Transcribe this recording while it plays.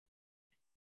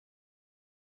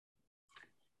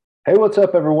Hey, what's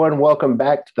up, everyone? Welcome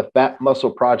back to the Fat Muscle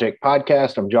Project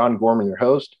podcast. I'm John Gorman, your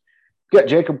host. We've got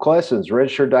Jacob Klessens,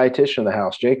 registered dietitian in the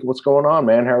house. Jacob, what's going on,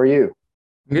 man? How are you?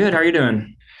 Good. How are you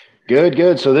doing? Good,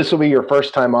 good. So this will be your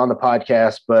first time on the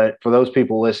podcast, but for those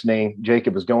people listening,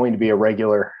 Jacob is going to be a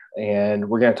regular, and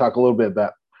we're going to talk a little bit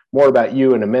about more about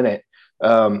you in a minute.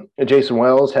 Jason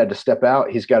Wells had to step out.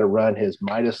 He's got to run his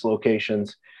Midas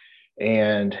locations,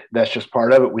 and that's just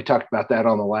part of it. We talked about that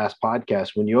on the last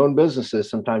podcast. When you own businesses,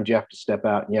 sometimes you have to step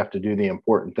out and you have to do the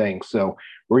important things. So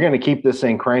we're going to keep this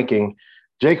thing cranking.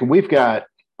 Jacob, we've got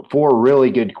four really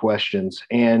good questions.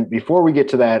 And before we get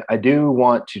to that, I do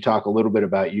want to talk a little bit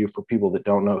about you for people that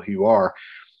don't know who you are.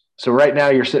 So right now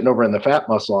you're sitting over in the Fat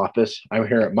Muscle office. I'm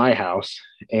here at my house,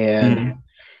 and Mm.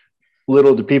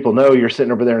 little do people know you're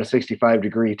sitting over there in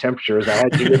 65-degree temperatures. I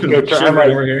had to just go turn. I'm Shivering like,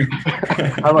 over here.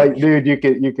 I'm like, dude, you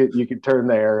could turn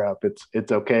the air up.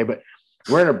 It's okay. But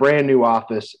we're in a brand new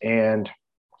office, and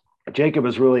Jacob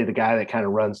is really the guy that kind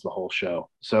of runs the whole show.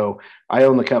 So I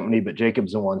own the company, but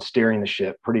Jacob's the one steering the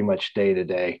ship pretty much day to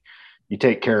day. You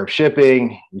take care of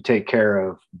shipping, you take care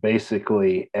of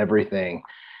basically everything.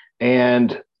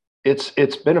 And it's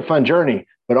been a fun journey,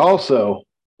 but also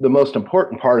the most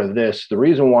important part of this, the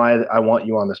reason why I want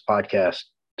you on this podcast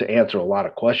to answer a lot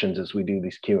of questions as we do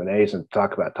these Q&As and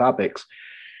talk about topics.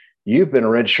 You've been a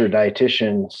registered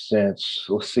dietitian since,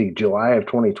 let's see, July of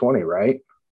 2020, right?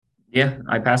 Yeah,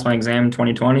 I passed my exam in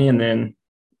 2020, and then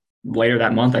later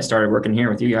that month I started working here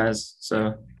with you guys.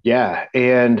 So Yeah.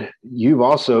 And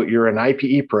you're an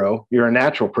IPE pro, you're a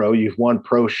natural pro, you've won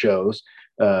pro shows,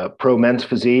 pro men's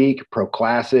physique, pro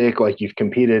classic, like you've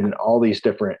competed in all these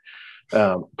different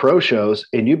pro shows,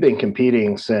 and you've been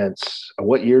competing since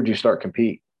what year did you start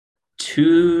compete?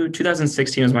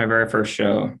 2016 was my very first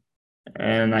show,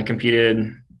 and I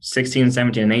competed 16,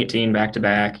 17, and 18 back to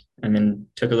back, and then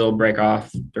took a little break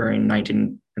off during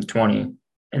 19 and 20,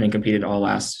 and then competed all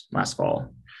last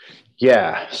fall.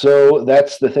 Yeah, so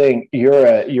that's the thing. You're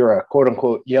a quote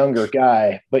unquote younger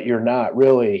guy, but you're not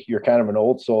really. You're kind of an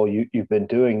old soul. You've been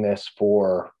doing this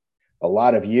for a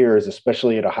lot of years,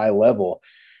 especially at a high level.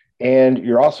 And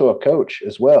you're also a coach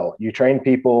as well. You train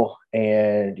people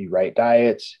and you write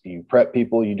diets, you prep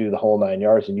people, you do the whole nine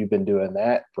yards, and you've been doing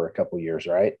that for a couple of years,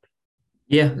 right?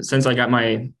 Yeah, since I got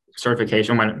my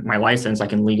certification, my license, I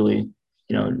can legally,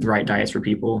 write diets for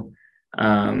people.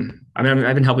 I've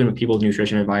been helping with people with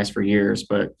nutrition advice for years,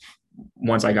 but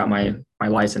once I got my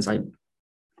license, I,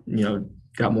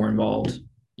 got more involved in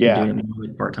Yeah. doing it more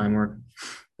like part-time work.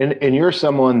 And you're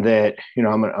someone that,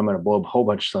 I'm gonna blow a whole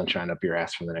bunch of sunshine up your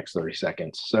ass for the next 30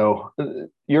 seconds. So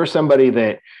you're somebody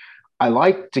that I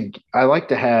like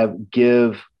to have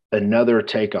give another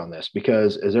take on this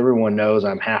because, as everyone knows,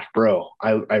 I'm half pro.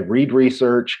 I read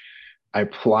research. I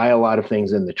apply a lot of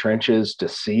things in the trenches to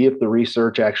see if the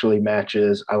research actually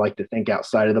matches. I like to think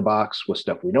outside of the box with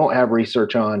stuff we don't have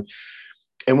research on.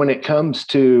 And when it comes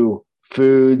to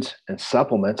foods and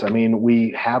supplements, I mean,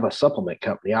 we have a supplement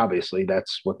company. Obviously,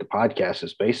 that's what the podcast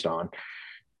is based on.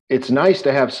 It's nice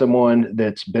to have someone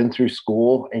that's been through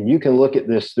school and you can look at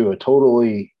this through a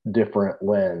totally different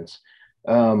lens.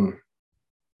 Um,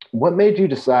 what made you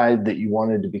decide that you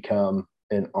wanted to become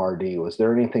an RD? Was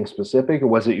there anything specific, or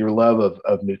was it your love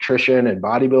of nutrition and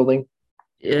bodybuilding?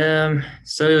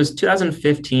 So it was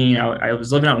 2015. I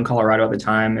was living out in Colorado at the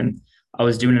time, and I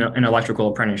was doing an electrical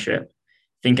apprenticeship,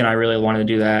 thinking I really wanted to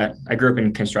do that. I grew up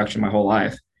in construction my whole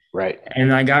life, Right.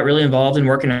 and I got really involved in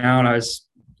working out. I was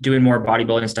doing more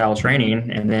bodybuilding style training,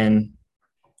 and then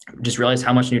just realized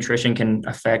how much nutrition can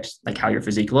affect like how your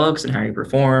physique looks and how you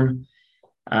perform.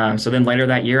 So then later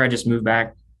that year, I just moved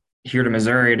back here to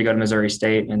Missouri to go to Missouri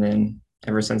State, and then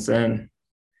ever since then,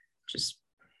 just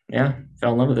yeah,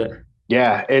 fell in love with it.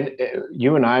 Yeah, and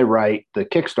you and I write the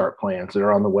Kickstart plans that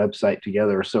are on the website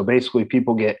together. So basically,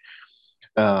 people get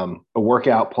a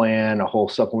workout plan, a whole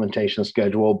supplementation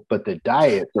schedule, but the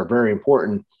diets are very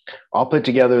important. I'll put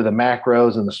together the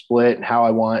macros and the split and how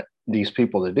I want these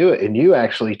people to do it. And you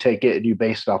actually take it and you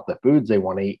base it off the foods they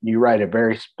want to eat. You write a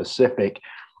very specific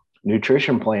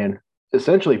nutrition plan,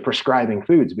 essentially prescribing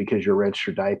foods because you're a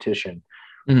registered dietitian.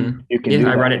 Mm-hmm. You can Yeah, do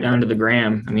I write that. it down to the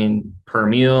gram. I mean, per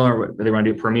meal, or whether they want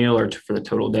to do per meal or for the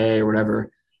total day or whatever.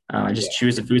 I Yeah. just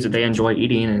choose the foods that they enjoy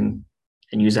eating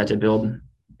and use that to build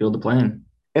the plan.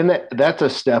 And that's a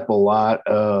step a lot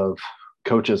of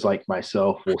coaches like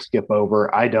myself will skip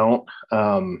over. I don't.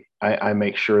 I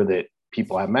make sure that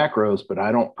people have macros, but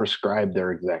I don't prescribe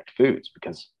their exact foods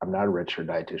because I'm not a registered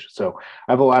dietitian. So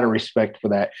I have a lot of respect for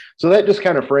that. So that just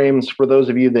kind of frames, for those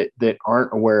of you that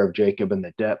aren't aware of Jacob and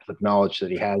the depth of knowledge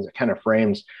that he has, it kind of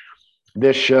frames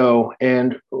this show.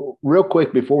 And real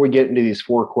quick, before we get into these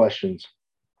four questions,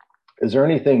 is there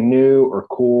anything new or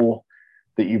cool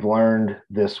that you've learned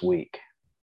this week?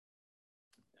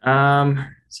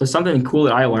 So something cool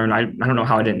that I learned, I don't know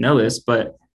how I didn't know this,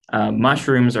 but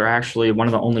mushrooms are actually one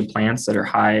of the only plants that are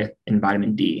high in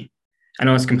vitamin D. I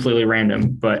know it's completely random,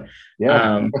 but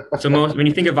Yeah. so most when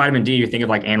you think of vitamin D, you think of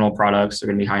like animal products. They're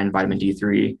going to be high in vitamin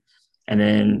D3, and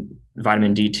then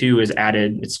vitamin D2 is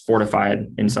added. It's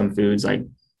fortified in some foods like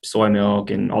soy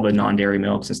milk and all the non-dairy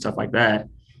milks and stuff like that.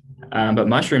 But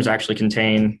mushrooms actually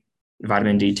contain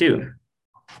vitamin D2.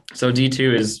 So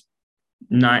D2 is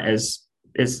not as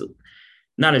it's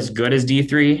not as good as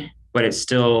D3, but it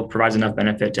still provides enough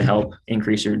benefit to help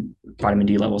increase your vitamin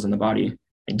D levels in the body.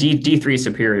 D3 is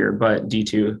superior, but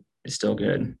D2 is still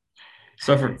good.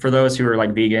 So for those who are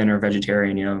like vegan or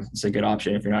vegetarian, it's a good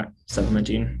option if you're not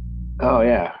supplementing. Oh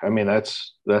yeah. I mean,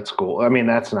 that's cool. I mean,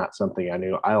 that's not something I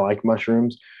knew. I like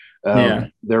mushrooms. Yeah.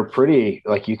 They're pretty,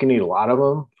 like, you can eat a lot of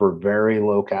them for very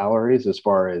low calories as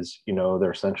far as,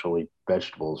 they're essentially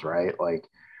vegetables, right? Like,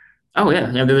 Oh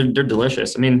yeah. Yeah. They're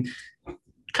delicious. I mean,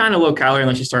 kind of low calorie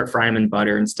unless you start frying them in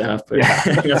butter and stuff, but yeah.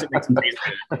 that's what makes them taste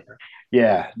good.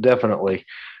 Yeah, definitely.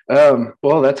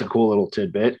 Well, that's a cool little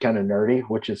tidbit, kind of nerdy,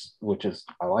 which is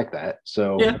I like that.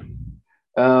 So, Yeah.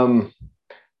 um,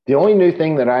 the only new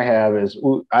thing that I have is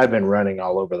I've been running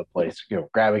all over the place,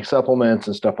 grabbing supplements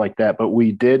and stuff like that. But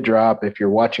we did drop, if you're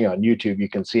watching on YouTube, you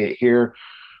can see it here,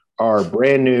 our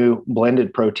brand new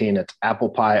blended protein. It's apple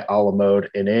pie a la mode,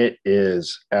 and it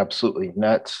is absolutely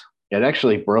nuts. It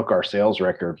actually broke our sales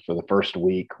record for the first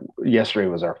week. Yesterday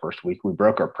was our first week. We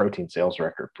broke our protein sales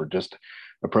record for just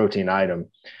a protein item.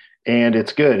 And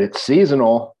it's good. It's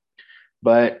seasonal,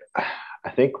 but I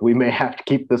think we may have to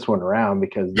keep this one around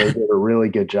because they did a really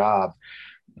good job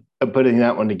of putting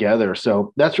that one together.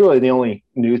 So that's really the only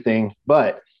new thing.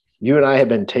 But you and I have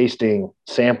been tasting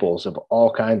samples of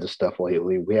all kinds of stuff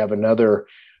lately. We have another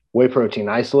whey protein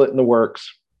isolate in the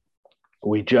works.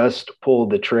 We just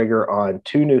pulled the trigger on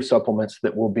two new supplements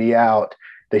that will be out.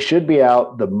 They should be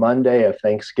out the Monday of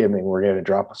Thanksgiving. We're going to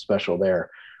drop a special there.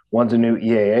 One's a new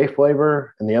EAA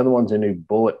flavor, and the other one's a new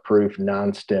bulletproof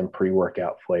non-stim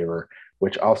pre-workout flavor,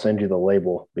 which I'll send you the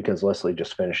label because Leslie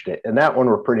just finished it. And that one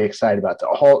we're pretty excited about. It's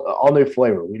all new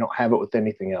flavor. We don't have it with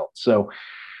anything else. So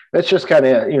that's just kind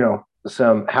of,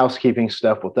 some housekeeping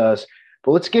stuff with us.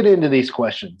 But let's get into these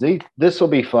questions. This will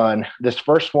be fun. This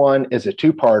first one is a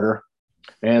two-parter.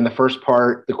 And the first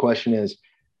part, the question is,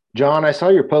 John, I saw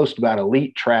your post about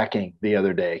elite tracking the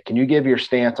other day. Can you give your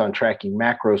stance on tracking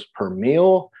macros per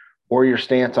meal or your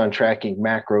stance on tracking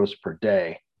macros per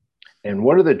day? And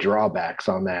what are the drawbacks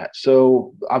on that?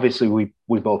 So obviously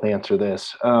we both answer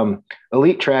this.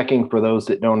 Elite tracking, for those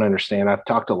that don't understand, I've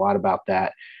talked a lot about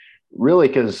that really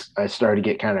because I started to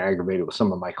get kind of aggravated with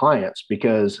some of my clients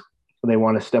because they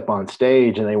want to step on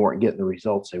stage and they weren't getting the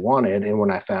results they wanted. And when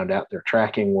I found out their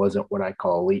tracking wasn't what I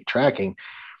call elite tracking,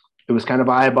 it was kind of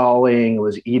eyeballing, it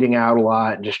was eating out a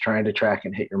lot and just trying to track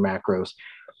and hit your macros.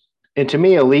 And to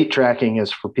me, elite tracking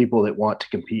is for people that want to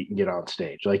compete and get on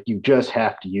stage. Like, you just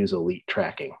have to use elite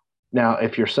tracking. Now,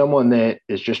 if you're someone that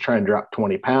is just trying to drop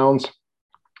 20 pounds,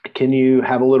 can you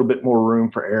have a little bit more room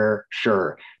for error?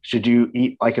 Sure. Should you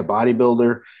eat like a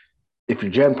bodybuilder? If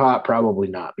you're Gen Pop, probably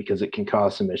not, because it can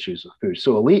cause some issues with food.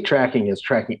 So elite tracking is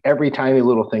tracking every tiny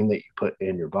little thing that you put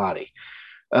in your body.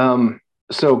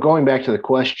 So going back to the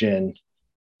question,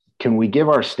 can we give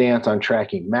our stance on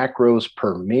tracking macros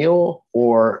per meal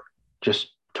or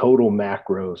just total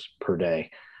macros per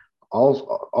day?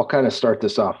 I'll kind of start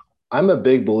this off. I'm a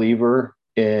big believer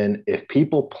in, if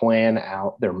people plan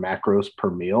out their macros per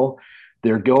meal,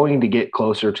 they're going to get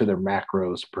closer to their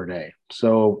macros per day.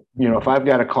 So, if I've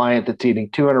got a client that's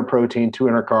eating 200 protein,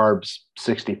 200 carbs,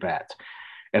 60 fats,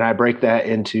 and I break that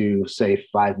into, say,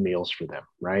 5 meals for them,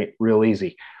 right? Real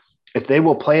easy. If they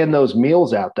will plan those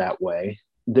meals out that way,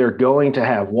 they're going to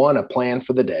have, one, a plan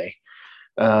for the day.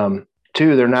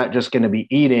 Two, they're not just going to be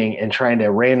eating and trying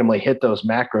to randomly hit those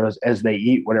macros as they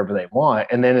eat whatever they want.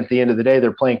 And then at the end of the day,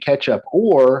 they're playing catch up.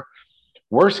 Or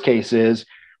worst case is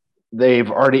they've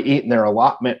already eaten their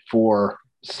allotment for,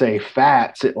 say,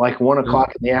 fats at like 1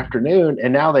 o'clock in the afternoon,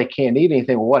 and now they can't eat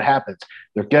anything. Well, what happens?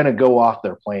 They're going to go off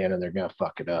their plan and they're going to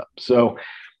fuck it up. So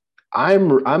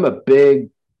I'm a big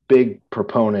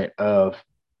proponent of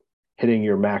hitting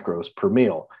your macros per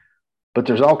meal, but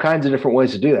there's all kinds of different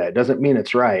ways to do that. It doesn't mean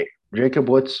it's right. Jacob,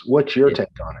 what's your take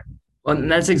on it? Well,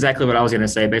 and that's exactly what I was going to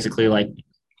say. Basically, like,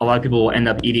 a lot of people will end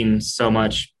up eating so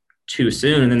much too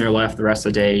soon, and then they're left the rest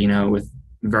of the day, with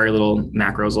very little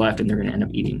macros left, and they're going to end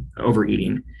up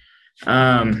overeating.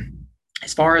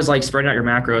 as far as like spreading out your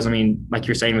macros, I mean, like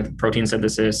you're saying with protein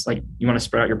synthesis, like you want to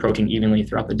spread out your protein evenly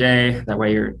throughout the day. That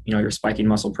way you're spiking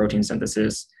muscle protein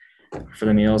synthesis for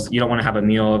the meals. You don't want to have a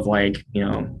meal of like,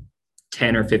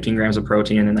 10 or 15 grams of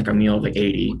protein and then like a meal of like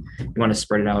 80. You want to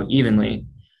spread it out evenly.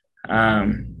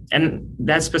 And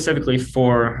that's specifically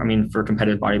for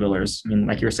competitive bodybuilders. I mean,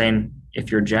 like you're saying, if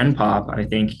you're Gen Pop, I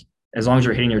think as long as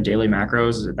you're hitting your daily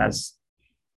macros,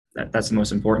 that's the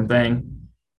most important thing.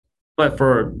 But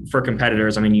for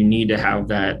competitors, I mean, you need to have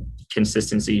that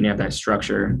consistency, you need to have that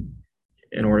structure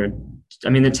in order. I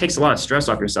mean, it takes a lot of stress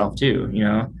off yourself too.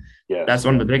 Yes. That's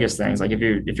one of the biggest things. Like if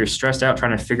you're stressed out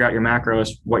trying to figure out your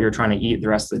macros, what you're trying to eat the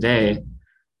rest of the day,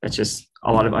 that's just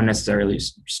a lot of unnecessary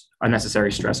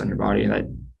stress on your body that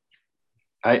you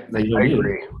I don't need.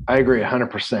 agree. I agree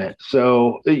 100%.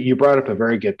 So you brought up a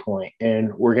very good point,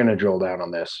 and we're going to drill down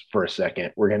on this for a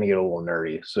second. We're going to get a little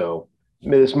nerdy. So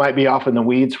this might be off in the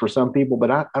weeds for some people, but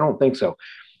I don't think so.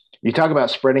 You talk about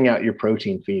spreading out your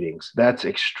protein feedings. That's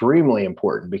extremely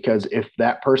important because if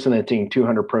that person that's eating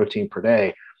 200 protein per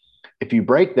day, if you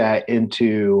break that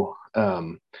into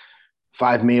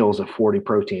 5 meals of 40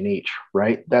 protein each,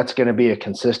 right? That's going to be a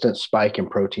consistent spike in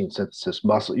protein synthesis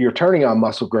muscle. You're turning on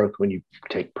muscle growth when you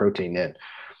take protein in.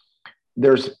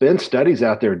 There's been studies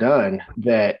out there done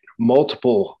that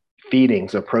multiple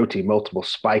feedings of protein, multiple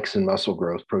spikes in muscle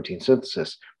growth, protein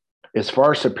synthesis is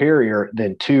far superior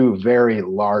than two very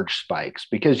large spikes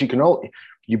because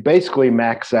you basically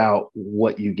max out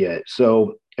what you get.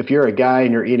 So if you're a guy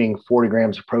and you're eating 40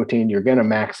 grams of protein, you're going to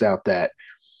max out that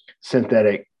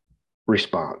synthetic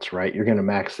response, right? You're going to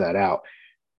max that out.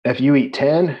 If you eat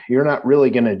 10, you're not really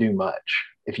going to do much.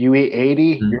 If you eat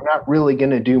 80, Mm-hmm. you're not really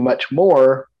going to do much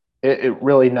more. It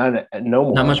really no Not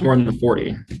more. much more than the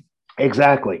 40.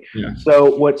 Exactly. Yeah.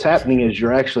 So what's happening is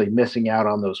you're actually missing out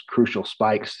on those crucial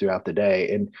spikes throughout the day.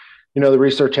 And the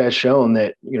research has shown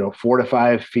that 4 to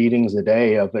 5 feedings a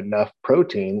day of enough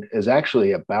protein is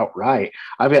actually about right.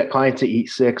 I've got clients that eat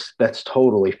 6. That's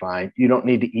totally fine. You don't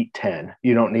need to eat 10.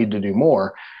 You don't need to do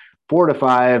more. 4 to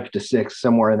 5 to 6,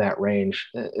 somewhere in that range.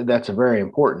 That's very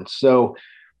important. So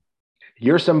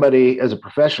you're somebody as a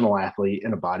professional athlete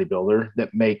and a bodybuilder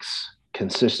that makes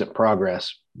consistent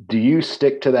progress. Do you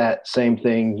stick to that same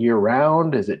thing year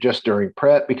round? Is it just during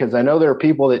prep? Because I know there are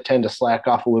people that tend to slack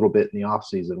off a little bit in the off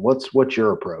season. What's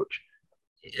your approach?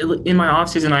 In my off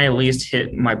season, I at least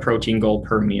hit my protein goal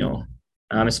per meal.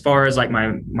 As far as like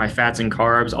my fats and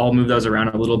carbs, I'll move those around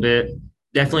a little bit.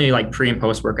 Definitely like pre and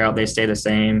post workout, they stay the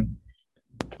same.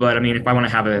 But I mean, if I want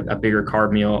to have a bigger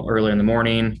carb meal early in the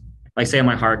morning, like say on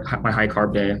my high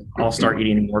carb day, I'll start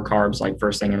eating more carbs like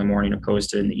first thing in the morning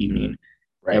opposed to in the evening.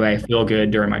 Right. That way I feel good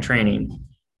during my training.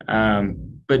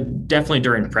 But definitely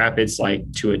during prep, it's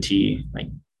like to a T. Like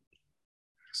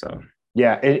so.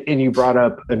 Yeah, and you brought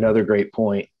up another great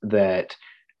point that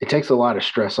it takes a lot of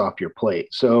stress off your plate.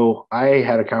 So I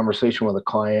had a conversation with a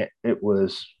client. It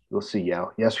was, let's see, yeah,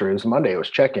 yesterday, it was Monday, it was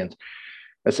check-ins.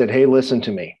 I said, hey, listen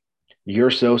to me.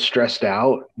 You're so stressed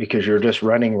out because you're just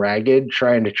running ragged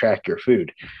trying to track your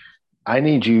food. I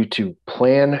need you to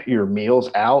plan your meals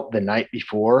out the night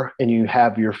before and you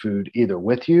have your food either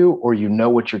with you or you know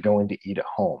what you're going to eat at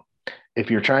home. If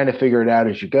you're trying to figure it out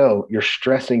as you go, you're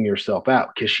stressing yourself out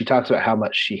because she talks about how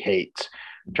much she hates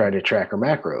trying to track her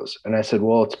macros. And I said,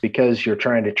 well, it's because you're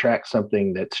trying to track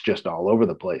something that's just all over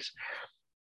the place.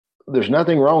 There's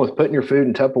nothing wrong with putting your food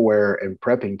in Tupperware and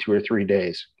prepping 2 or 3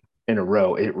 days in a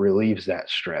row. It relieves that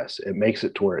stress. It makes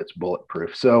it to where it's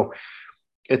bulletproof. So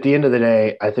at the end of the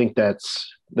day, I think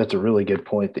that's a really good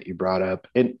point that you brought up.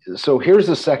 And so here's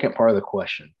the second part of the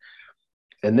question.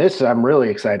 And this I'm really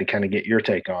excited to kind of get your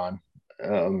take on.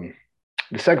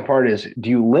 The second part is, do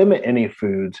you limit any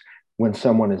foods when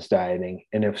someone is dieting?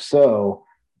 And if so,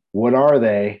 what are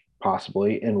they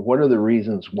possibly? And what are the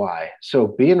reasons why? So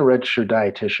being a registered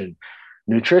dietitian,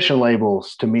 nutrition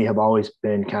labels to me have always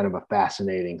been kind of a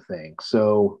fascinating thing.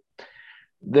 So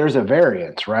there's a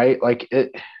variance, right? Like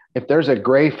if there's a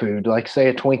gray food, like say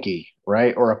a Twinkie,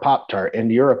 right? Or a Pop-Tart,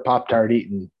 and you're a Pop-Tart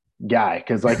eating guy,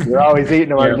 because like you're always eating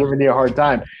them, Yeah. I'm giving you a hard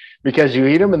time because you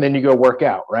eat them and then you go work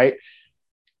out, right?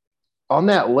 On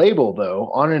that label,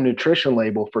 though, on a nutrition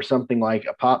label for something like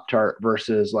a Pop-Tart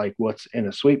versus like what's in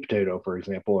a sweet potato, for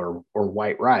example, or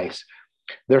white rice,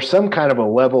 there's some kind of a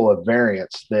level of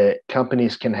variance that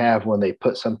companies can have when they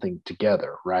put something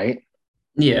together, right?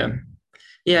 Yeah.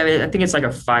 Yeah. I mean, I think it's like a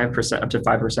 5% up to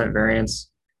 5% variance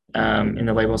in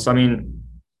the label. So I mean,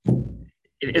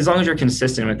 as long as you're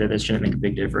consistent with it, it shouldn't make a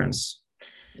big difference.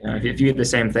 If you eat the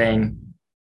same thing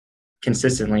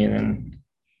consistently, then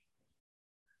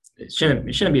it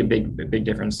shouldn't be a big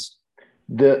difference.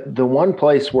 The one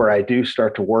place where I do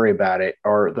start to worry about it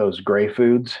are those gray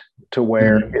foods, to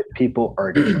where Mhm. if people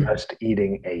are just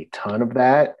eating a ton of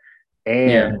that Yeah.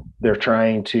 and they're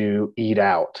trying to eat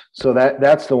out. So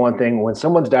that's the one thing. When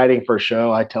someone's dieting for a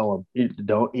show, I tell them,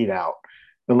 don't eat out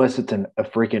unless it's a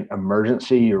freaking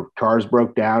emergency. Your car's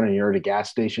broke down and you're at a gas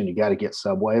station, you got to get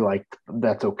Subway. Like,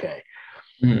 that's okay.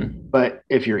 Mhm. But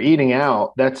if you're eating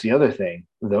out, that's the other thing.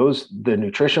 The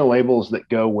nutritional labels that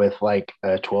go with like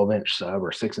a 12-inch sub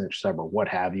or 6-inch sub or what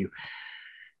have you,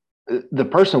 the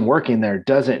person working there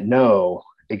doesn't know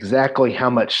exactly how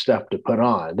much stuff to put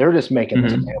on. They're just making the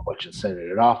Mhm. sandwich and sending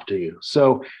it off to you.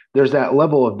 So there's that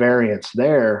level of variance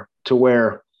there, to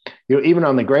where, even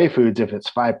on the gray foods, if it's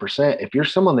 5%, if you're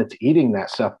someone that's eating that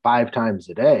stuff 5 times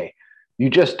a day, you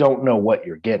just don't know what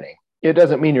you're getting. It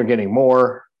doesn't mean you're getting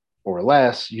more or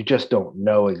less. You just don't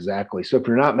know exactly. So if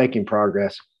you're not making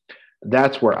progress,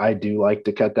 that's where I do like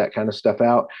to cut that kind of stuff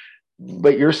out.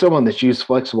 But you're someone that's used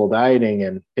flexible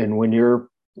dieting, and when you're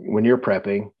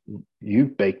prepping,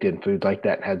 you've baked in foods like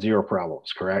that and had zero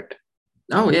problems, correct?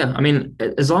 Oh yeah. I mean,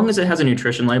 as long as it has a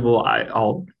nutrition label,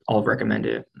 I'll recommend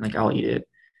it. Like I'll eat it.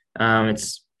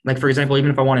 It's like, for example, even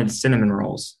if I wanted cinnamon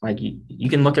rolls, like you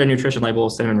can look at a nutrition label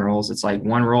of cinnamon rolls. It's like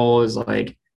one roll is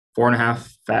like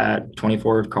 4.5 fat,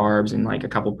 24 carbs, and like a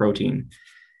couple protein.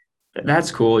 That's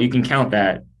cool. You can count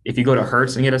that. If you go to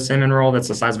Hertz and get a cinnamon roll that's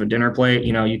the size of a dinner plate,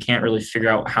 you can't really figure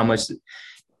out how much,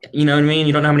 you know what I mean?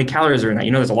 You don't know how many calories are in that.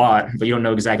 You know there's a lot, but you don't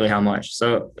know exactly how much.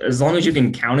 So as long as you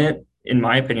can count it, in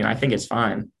my opinion, I think it's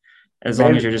fine. As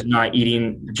long as Man, you're just not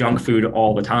eating junk food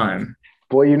all the time.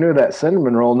 boy, you knew that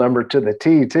cinnamon roll number to the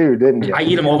T too, didn't you? I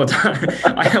eat them all the time.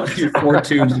 I have like 4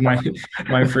 tubes in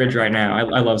my fridge right now.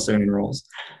 I love cinnamon rolls.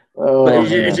 But Oh it's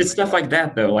man. just stuff like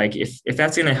that though. Like if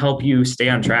that's gonna help you stay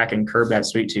on track and curb that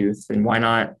sweet tooth, then why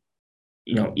not,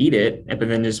 eat it, but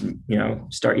then just,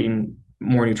 start eating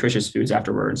more nutritious foods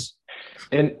afterwards.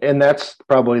 And that's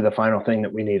probably the final thing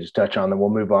that we need to touch on. Then we'll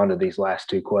move on to these last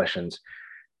two questions.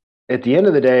 At the end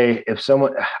of the day, if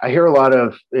someone, I hear a lot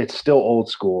of, it's still old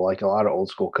school, like a lot of old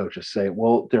school coaches say,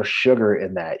 well, there's sugar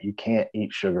in that. You can't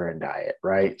eat sugar in diet,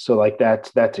 right? So like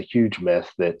that's a huge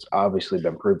myth that's obviously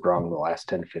been proved wrong in the last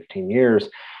 10 to 15 years.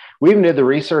 We even did the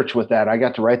research with that. I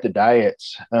got to write the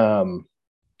diets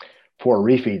for a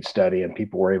refeed study, and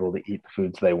people were able to eat the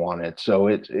foods they wanted.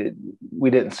 So we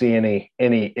didn't see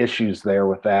any issues there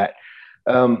with that.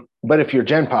 But if you're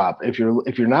Gen Pop, if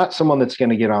you're not someone that's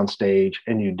going to get on stage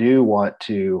and you do want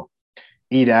to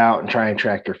eat out and try and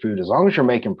track your food, as long as you're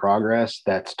making progress,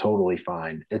 that's totally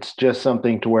fine. It's just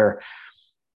something to where,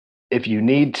 if you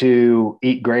need to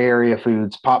eat gray area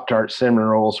foods, Pop Tarts, cinnamon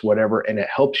rolls, whatever, and it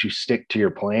helps you stick to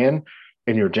your plan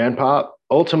and your Gen Pop,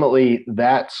 ultimately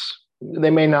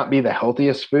they may not be the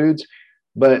healthiest foods,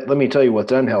 but let me tell you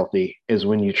what's unhealthy is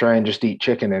when you try and just eat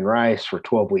chicken and rice for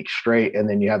 12 weeks straight, and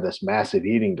then you have this massive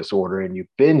eating disorder and you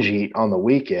binge eat on the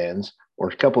weekends or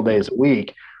a couple days a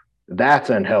week. That's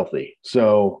unhealthy.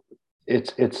 So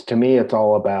it's to me, it's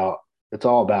all about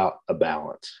a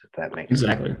balance, if that makes sense.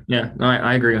 Exactly. Yeah. No,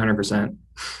 I agree 100%.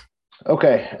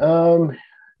 Okay.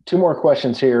 Two more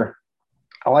questions here.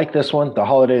 I like this one. The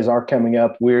holidays are coming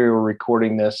up. We're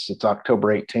recording this. It's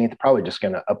October 18th. Probably just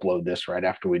going to upload this right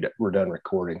after we're done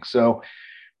recording. So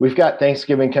we've got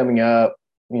Thanksgiving coming up,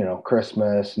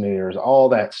 Christmas, New Year's, all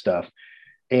that stuff.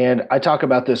 And I talk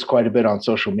about this quite a bit on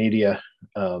social media.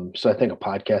 So I think a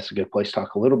podcast is a good place to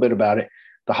talk a little bit about it.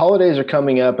 The holidays are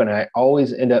coming up, and I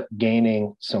always end up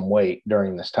gaining some weight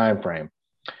during this time frame.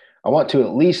 I want to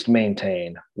at least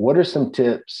maintain. What are some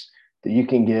tips that you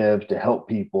can give to help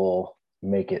people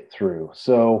make it through?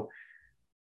 So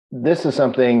this is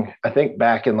something I think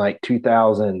back in like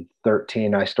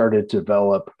 2013, I started to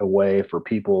develop a way for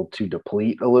people to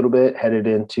deplete a little bit headed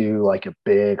into like a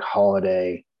big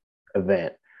holiday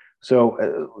event.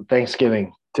 So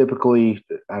Thanksgiving, typically,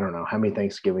 I don't know, how many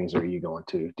Thanksgivings are you going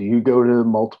to? Do you go to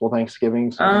multiple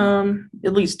Thanksgivings?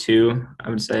 At least two, I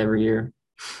would say, every year.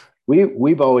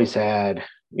 We've always had,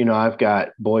 I've got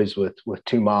boys with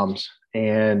two moms,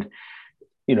 and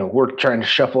we're trying to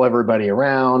shuffle everybody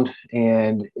around,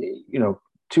 and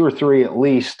two or three at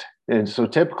least. And so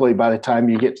typically by the time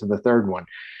you get to the third one,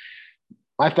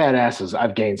 my fat asses,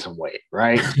 I've gained some weight,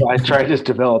 right? So I try to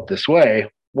develop this way.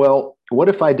 Well, what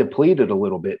if I deplete it a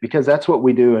little bit? Because that's what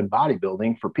we do in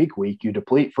bodybuilding for peak week. You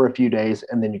deplete for a few days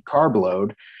and then you carb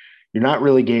load. You're not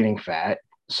really gaining fat.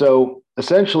 So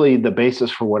essentially the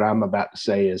basis for what I'm about to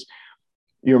say is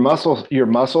your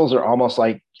muscles are almost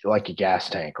like a gas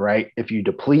tank, right? If you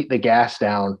deplete the gas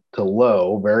down to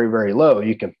low, very, very low,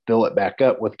 you can fill it back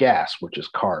up with gas, which is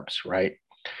carbs, right?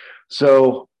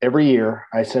 So every year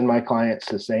I send my clients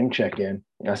the same check-in.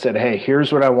 I said, hey,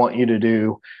 here's what I want you to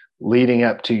do leading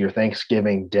up to your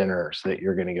Thanksgiving dinners that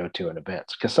you're going to go to and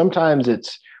events. Because sometimes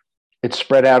it's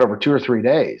spread out over 2 or 3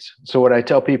 days. So what I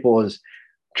tell people is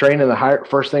training the higher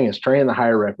first thing is training the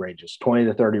higher rep ranges, 20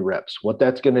 to 30 reps. What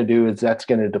that's going to do is that's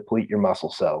going to deplete your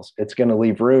muscle cells. It's going to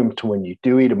leave room to when you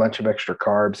do eat a bunch of extra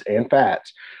carbs and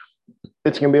fats,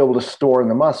 it's going to be able to store in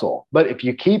the muscle. But if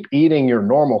you keep eating your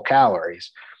normal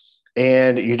calories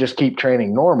and you just keep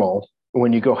training normal,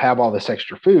 when you go have all this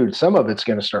extra food, some of it's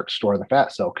going to start to store in the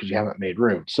fat cell because you haven't made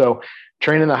room. So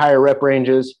training the higher rep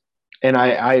ranges, and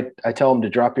I tell them to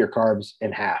drop your carbs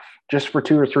in half just for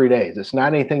 2 or 3 days. It's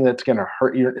not anything that's going to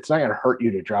hurt you. It's not going to hurt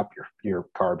you to drop your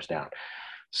carbs down.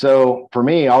 So for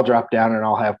me, I'll drop down and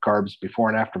I'll have carbs before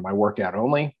and after my workout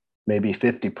only, maybe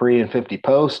 50 pre and 50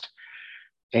 post.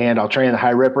 And I'll train the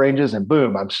high rep ranges and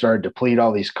boom, I'm starting to deplete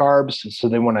all these carbs. So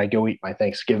then when I go eat my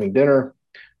Thanksgiving dinner,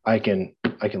 I can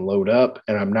load up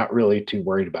and I'm not really too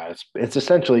worried about it. It's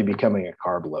essentially becoming a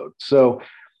carb load. So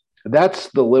that's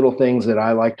the little things that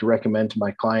I like to recommend to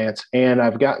my clients. And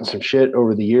I've gotten some shit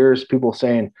over the years, people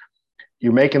saying,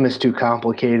 you're making this too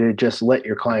complicated. Just let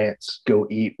your clients go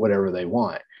eat whatever they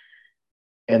want.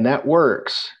 And that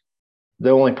works. The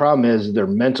only problem is they're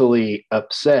mentally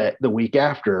upset the week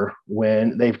after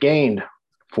when they've gained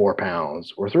 4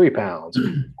 pounds or 3 pounds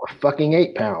or fucking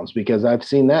 8 pounds, because I've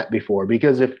seen that before.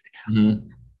 Because if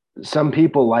some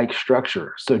people like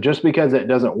structure, so just because it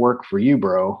doesn't work for you,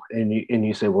 bro, and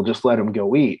you say, well, just let them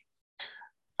go eat,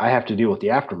 I have to deal with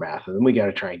the aftermath, and then we got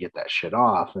to try and get that shit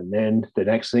off. And then the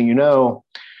next thing you know,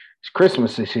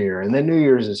 Christmas is here, and then New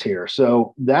Year's is here.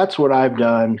 So that's what I've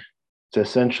done to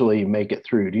essentially make it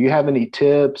through. Do you have any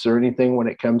tips or anything when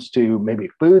it comes to maybe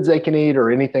foods they can eat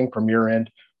or anything from your end?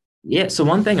 Yeah. So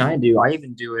one thing I do, I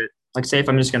even do it, like say if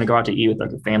I'm just going to go out to eat with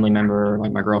like a family member,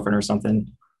 like my girlfriend or something,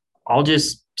 I'll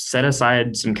just set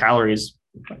aside some calories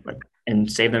and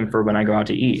save them for when I go out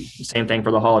to eat. Same thing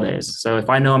for the holidays. So if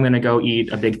I know I'm going to go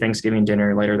eat a big Thanksgiving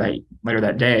dinner later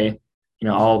that day,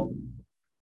 I'll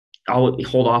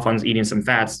hold off on eating some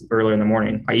fats earlier in the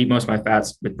morning. I eat most of my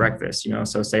fats with breakfast,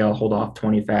 so say I'll hold off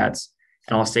 20 fats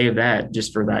and I'll save that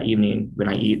just for that evening when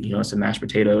I eat, some mashed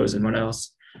potatoes and what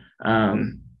else.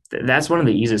 That's one of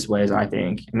the easiest ways, I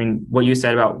think. I mean, what you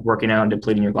said about working out and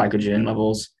depleting your glycogen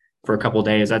levels for a couple of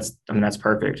days, that's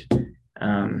perfect.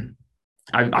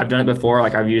 I've done it before.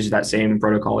 Like I've used that same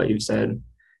protocol that you've said.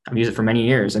 I've used it for many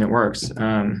years and it works.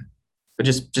 But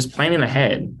just planning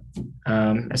ahead.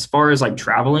 As far as like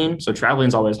traveling, so traveling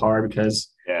is always hard because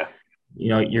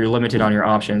you're limited on your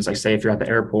options. Like say if you're at the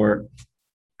airport,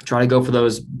 try to go for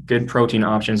those good protein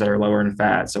options that are lower in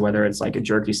fat. So whether it's like a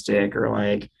jerky stick or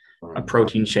like a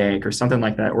protein shake or something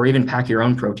like that, or even pack your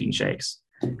own protein shakes.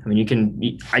 I mean, you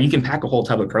can pack a whole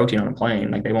tub of protein on a plane.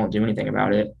 Like they won't do anything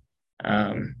about it.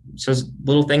 So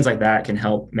little things like that can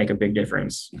help make a big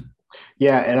difference.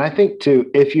 Yeah. And I think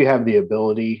too, if you have the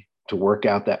ability to work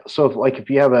out that, so if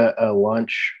you have a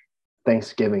lunch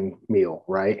Thanksgiving meal,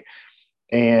 right,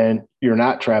 and you're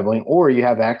not traveling or you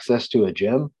have access to a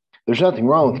gym, there's nothing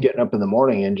wrong with getting up in the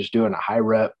morning and just doing a high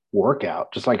rep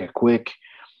workout, just like a quick.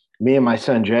 Me and my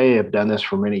son Jay have done this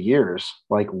for many years.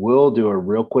 Like we'll do a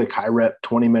real quick high rep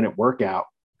 20-minute workout,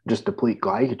 just deplete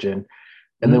glycogen,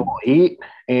 and then we'll eat,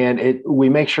 and we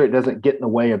make sure it doesn't get in the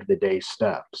way of the day's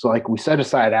stuff. So like we set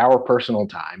aside our personal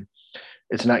time.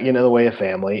 It's not getting in the way of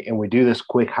family, and we do this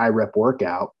quick high rep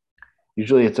workout.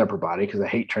 Usually it's upper body because I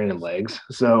hate training legs.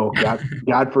 So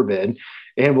God forbid.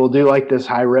 And we'll do like this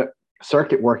high rep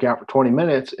circuit workout for 20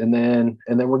 minutes and then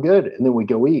we're good. And then we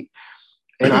go eat.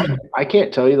 And I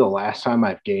can't tell you the last time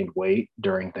I've gained weight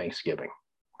during Thanksgiving.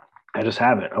 I just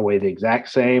haven't. I weigh the exact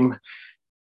same.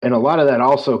 And a lot of that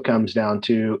also comes down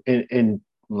to, and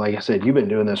like I said, you've been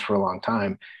doing this for a long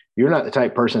time. You're not the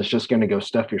type of person that's just going to go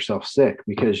stuff yourself sick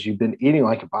because you've been eating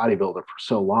like a bodybuilder for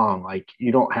so long. Like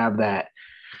you don't have that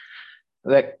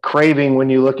craving when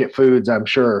you look at foods, I'm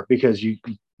sure, because you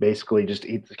basically just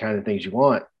eat the kind of things you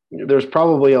want. There's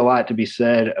probably a lot to be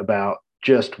said about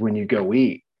just when you go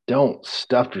eat, don't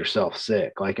stuff yourself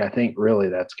sick. Like, I think really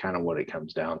that's kind of what it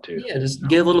comes down to. Yeah, just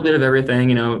get a little bit of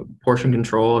everything, portion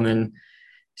control, and then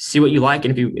see what you like.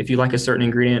 And if you like a certain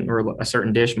ingredient or a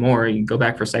certain dish more, you go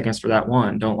back for seconds for that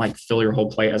one. Don't like fill your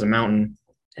whole plate as a mountain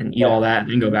and eat all that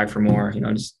and then go back for more.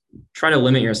 Just try to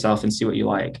limit yourself and see what you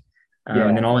like.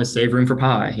 And then always save room for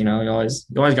pie. You always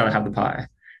got to have the pie.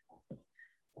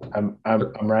 I'm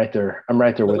right there. I'm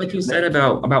right there with like you said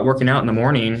about working out in the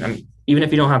morning. Even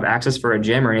if you don't have access for a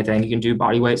gym or anything, you can do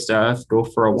body weight stuff. Go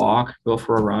for a walk. Go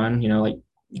for a run. Like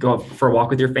go for a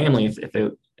walk with your family if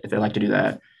they like to do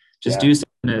that. just do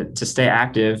something to stay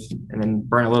active and then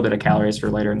burn a little bit of calories for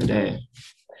later in the day.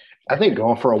 I think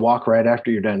going for a walk right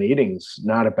after you're done eating is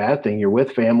not a bad thing. You're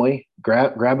with family,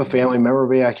 grab a family member,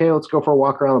 be like, hey, let's go for a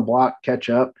walk around the block, catch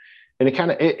up. And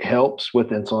it helps with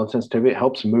insulin sensitivity. It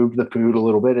helps move the food a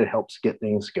little bit. It helps get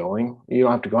things going. You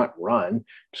don't have to go out and run.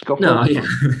 Just go for a No, walk. yeah.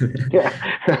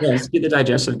 Yeah. Yeah, just get the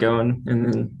digestive going and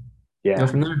then go Yeah.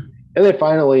 from there. And then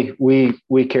finally,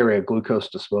 we carry a glucose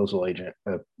disposal agent,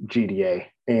 a GDA,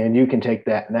 and you can take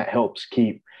that, and that helps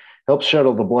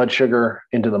shuttle the blood sugar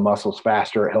into the muscles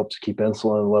faster. It helps keep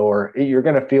insulin lower. You're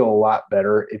going to feel a lot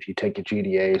better if you take a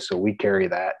GDA. So we carry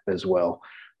that as well.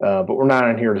 But we're not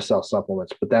in here to sell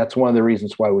supplements. But that's one of the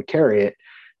reasons why we carry it,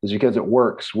 is because it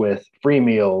works with free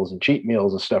meals and cheat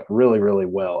meals and stuff really, really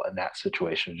well in that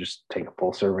situation. Just take a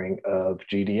full serving of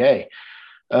GDA.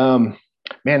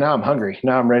 Man, now I'm hungry.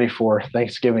 Now I'm ready for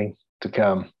Thanksgiving to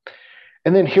come.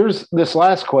 And then here's this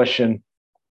last question.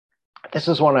 This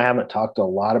is one I haven't talked a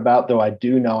lot about, though I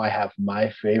do know I have my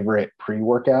favorite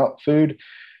pre-workout food.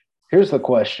 Here's the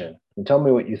question, and tell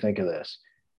me what you think of this.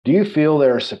 Do you feel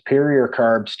there are superior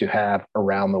carbs to have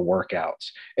around the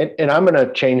workouts? And I'm going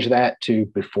to change that to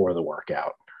before the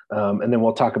workout. And then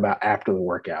we'll talk about after the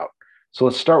workout. So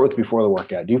let's start with before the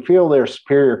workout. Do you feel there are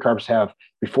superior carbs to have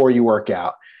before you work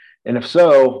out? And if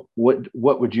so, what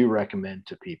would you recommend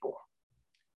to people?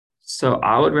 So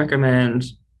I would recommend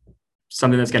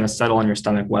something that's going to settle on your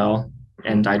stomach well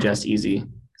and digest easy.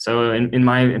 So in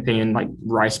my opinion, like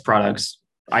rice products,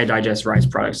 I digest rice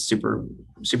products super,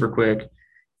 super quick,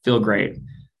 feel great.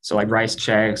 So like rice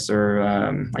checks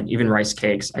or like even rice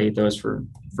cakes, I eat those for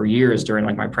years during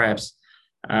like my preps.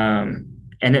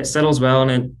 And it settles well and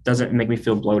it doesn't make me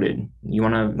feel bloated. You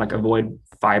want to like avoid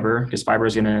fiber because fiber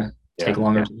is going to take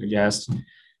longer to digest.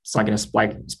 It's not going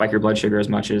to spike your blood sugar as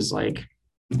much as like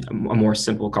a more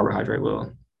simple carbohydrate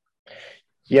will.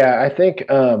 Yeah, I think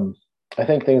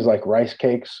things like rice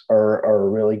cakes are a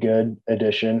really good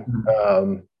addition.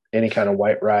 Any kind of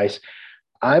white rice.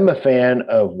 I'm a fan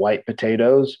of white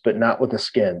potatoes, but not with the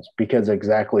skins, because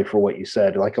exactly for what you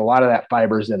said, like a lot of that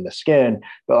fiber's in the skin,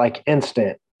 but like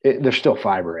there's still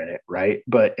fiber in it, right?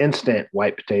 But instant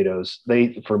white potatoes,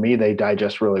 for me, they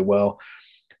digest really well.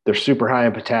 They're super high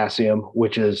in potassium,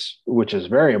 which is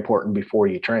very important before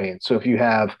you train. So if you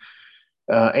have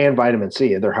and vitamin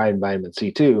C, they're high in vitamin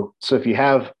C too. So if you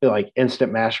have like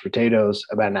instant mashed potatoes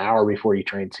about an hour before you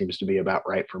train, seems to be about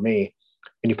right for me.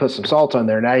 And you put some salt on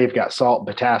there, now you've got salt and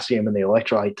potassium and the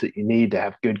electrolytes that you need to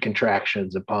have good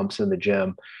contractions and pumps in the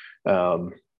gym,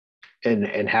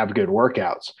 and have good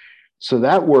workouts. So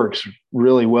that works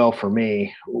really well for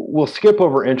me. We'll skip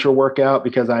over intra workout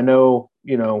because I know,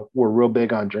 we're real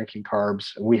big on drinking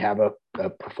carbs. We have a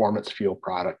performance fuel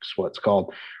product, is what it's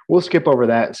called. We'll skip over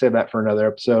that and save that for another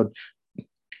episode.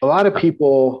 A lot of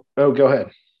people, go ahead.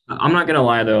 I'm not going to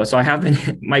lie though. So I have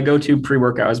been, my go-to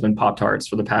pre-workout has been Pop-Tarts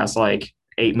for the past like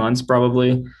 8 months,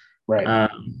 probably. Right.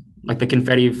 Like the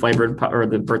confetti flavored or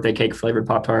the birthday cake flavored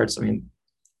Pop-Tarts. I mean,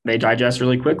 they digest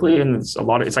really quickly and it's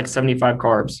like 75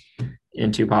 carbs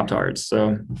in 2 Pop-Tarts.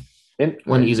 So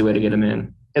one easy way to get them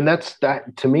in. And that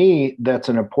to me, that's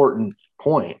an important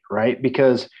point, right?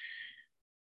 Because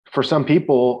for some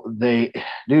people,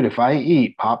 if I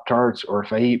eat Pop-Tarts or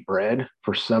if I eat bread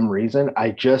for some reason,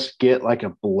 I just get like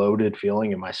a bloated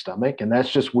feeling in my stomach. And that's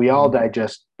just, we all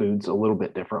digest foods a little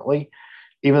bit differently.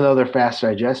 Even though they're fast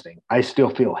digesting, I still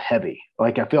feel heavy.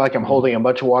 Like I feel like I'm holding a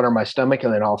bunch of water in my stomach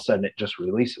and then all of a sudden it just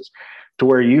releases to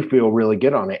where you feel really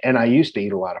good on it. And I used to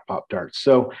eat a lot of Pop-Tarts.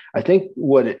 So I think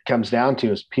what it comes down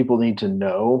to is people need to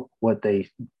know what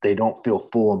they don't feel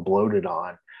full and bloated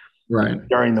on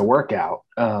during the workout.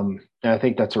 And I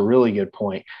think that's a really good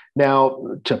point.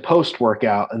 Now to post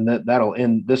workout, and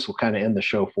this will kind of end the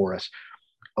show for us.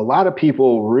 A lot of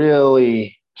people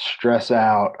really stress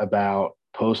out about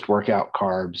post-workout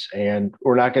carbs, and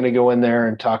we're not going to go in there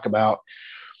and talk about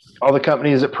all the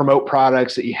companies that promote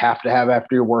products that you have to have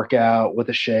after your workout with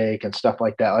a shake and stuff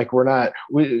like that. Like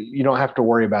you don't have to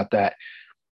worry about that.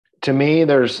 To me,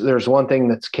 there's one thing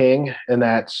that's king, and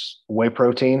that's whey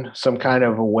protein, some kind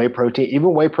of a whey protein.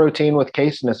 Even whey protein with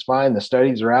casein is fine. The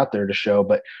studies are out there to show,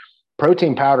 but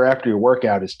protein powder after your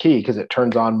workout is key because it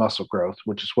turns on muscle growth,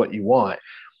 which is what you want.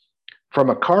 From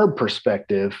a carb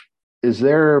perspective,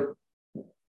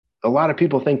 a lot of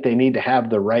people think they need to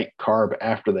have the right carb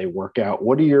after they work out.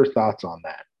 What are your thoughts on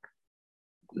that?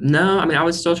 No, I mean, I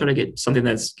would still try to get something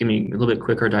that's going to be a little bit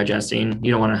quicker digesting.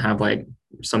 You don't want to have like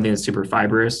something that's super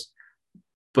fibrous.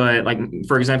 But like,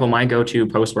 for example, my go-to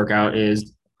post-workout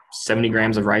is 70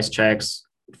 grams of rice checks,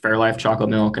 Fairlife chocolate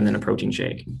milk, and then a protein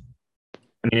shake.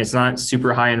 I mean, it's not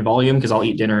super high in volume because I'll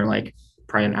eat dinner like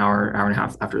probably an hour, hour and a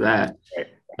half after that. Right.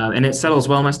 And it settles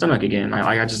well in my stomach again.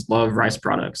 I just love rice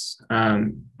products.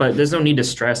 But there's no need to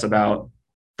stress about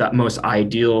that most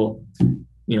ideal,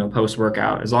 post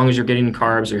workout. As long as you're getting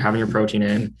carbs, you're having your protein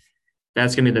in,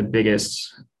 that's gonna be the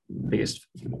biggest,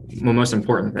 well, most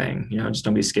important thing. Just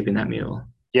don't be skipping that meal.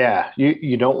 Yeah,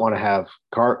 you don't want to have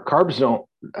carbs. Don't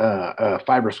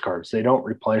fibrous carbs. They don't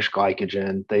replenish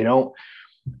glycogen. They don't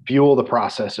fuel the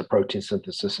process of protein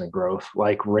synthesis and growth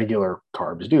like regular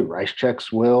carbs do. Rice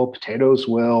checks will, potatoes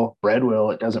will, bread will.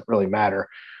 It doesn't really matter.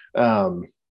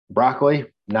 Broccoli,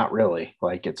 not really.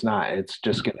 Like it's not. It's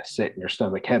just going to sit in your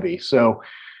stomach heavy. So,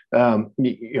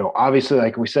 obviously,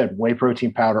 like we said, whey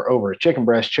protein powder over a chicken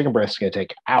breast. Chicken breast is going to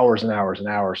take hours and hours and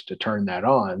hours to turn that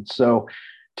on. So,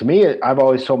 to me, I've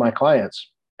always told my clients,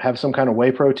 have some kind of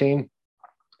whey protein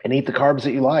and eat the carbs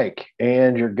that you like,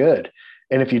 and you're good.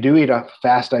 And if you do eat a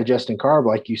fast digesting carb,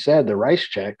 like you said, the rice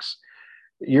checks,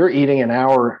 you're eating an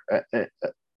hour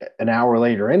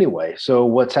later anyway. So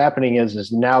what's happening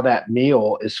is now that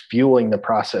meal is fueling the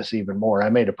process even more. I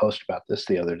made a post about this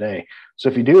the other day. So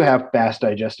if you do have fast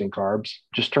digesting carbs,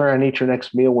 just turn and eat your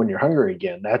next meal when you're hungry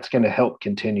again. That's going to help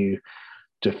continue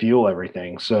to fuel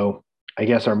everything. So I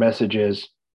guess our message is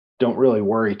don't really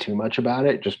worry too much about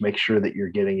it. Just make sure that you're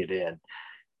getting it in.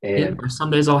 Yeah, And or some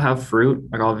days I'll have fruit,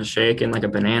 like I'll have a shake and like a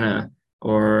banana,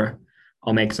 or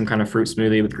I'll make some kind of fruit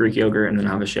smoothie with Greek yogurt and then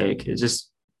have a shake.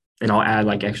 And I'll add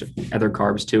like extra other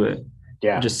carbs to it.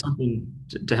 yeah, Just something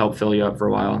to help fill you up for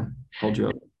a while, hold you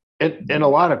up. and a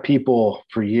lot of people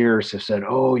for years have said,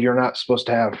 oh, you're not supposed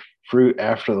to have fruit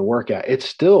after the workout. It's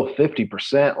still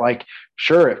 50%. Like,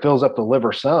 sure, it fills up the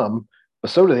liver some,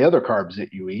 but so do the other carbs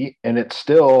that you eat. And it's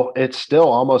still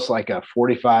almost like a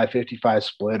 45-55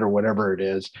 split or whatever it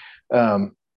is.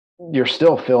 Um, you're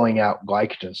still filling out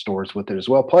glycogen stores with it as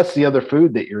well, plus the other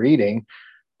food that you're eating,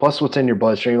 plus what's in your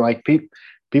bloodstream. Like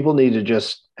people need to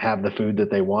just have the food that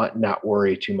they want, not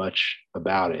worry too much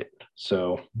about it.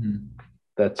 So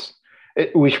that's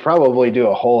it. We should probably do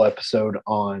a whole episode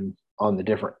on the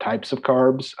different types of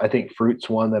carbs. I think fruit's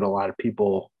one that a lot of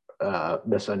people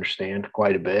misunderstand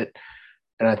quite a bit,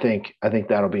 and I think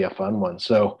that'll be a fun one.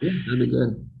 So, Yeah, that'd be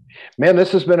good. man,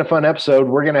 this has been a fun episode.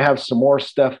 We're gonna have some more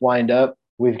stuff lined up.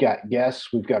 We've got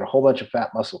guests. We've got a whole bunch of fat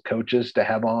muscle coaches to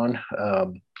have on.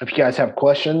 If you guys have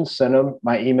questions, send them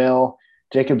my email,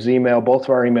 Jacob's email. Both of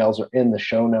our emails are in the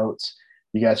show notes.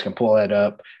 You guys can pull that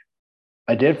up.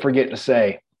 I did forget to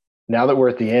say, now that we're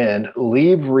at the end,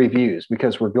 leave reviews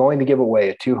because we're going to give away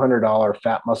a $200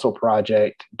 Fat Muscle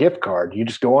Project gift card. You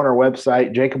just go on our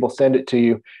website. Jacob will send it to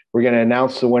you. We're going to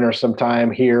announce the winner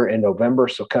sometime here in November,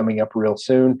 so coming up real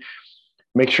soon.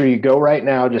 Make sure you go right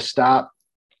now. Just stop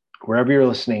wherever you're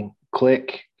listening.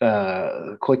 Click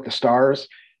the stars,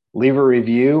 leave a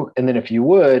review, and then if you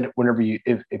would,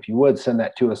 if you would, send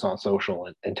that to us on social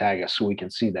and tag us so we can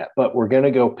see that. But we're going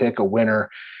to go pick a winner.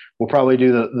 We'll probably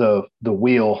do the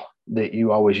wheel that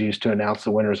you always use to announce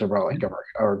the winners of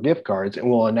our gift cards, and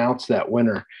we'll announce that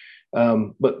winner.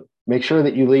 But make sure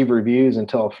that you leave reviews and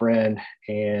tell a friend,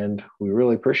 and we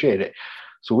really appreciate it.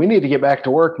 So we need to get back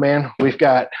to work, man. We've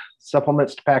got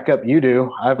supplements to pack up. You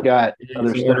do. I've got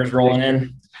other stuff Orders rolling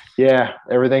in. Yeah,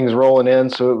 everything's rolling in.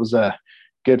 So it was a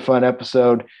good, fun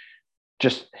episode.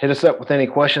 Just hit us up with any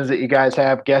questions that you guys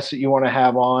have, guests that you want to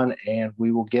have on, and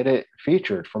we will get it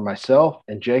featured. For myself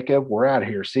and Jacob, we're out of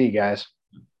here. See you guys.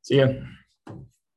 See ya.